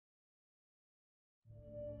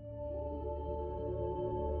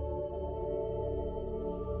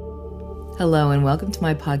Hello, and welcome to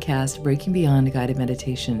my podcast, Breaking Beyond Guided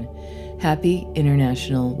Meditation. Happy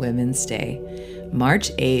International Women's Day. March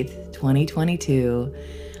 8th, 2022,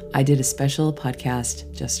 I did a special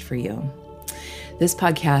podcast just for you. This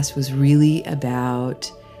podcast was really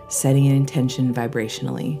about setting an intention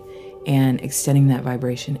vibrationally and extending that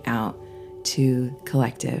vibration out to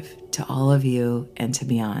collective, to all of you and to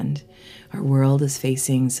beyond. Our world is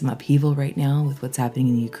facing some upheaval right now with what's happening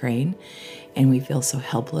in Ukraine, and we feel so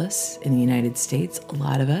helpless in the United States, a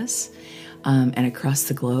lot of us, and across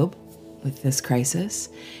the globe with this crisis.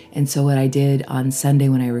 And so what I did on Sunday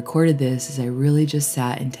when I recorded this is I really just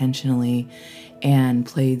sat intentionally and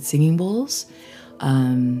played singing bowls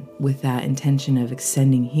with that intention of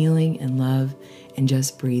extending healing and love and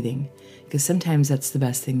just breathing. Because sometimes that's the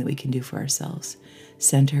best thing that we can do for ourselves.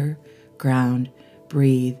 Center, ground,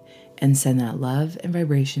 breathe, and send that love and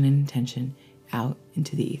vibration and intention out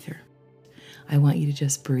into the ether. I want you to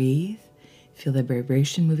just breathe, feel the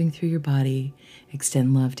vibration moving through your body,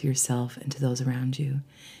 extend love to yourself and to those around you.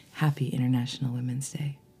 Happy International Women's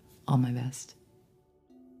Day. All my best.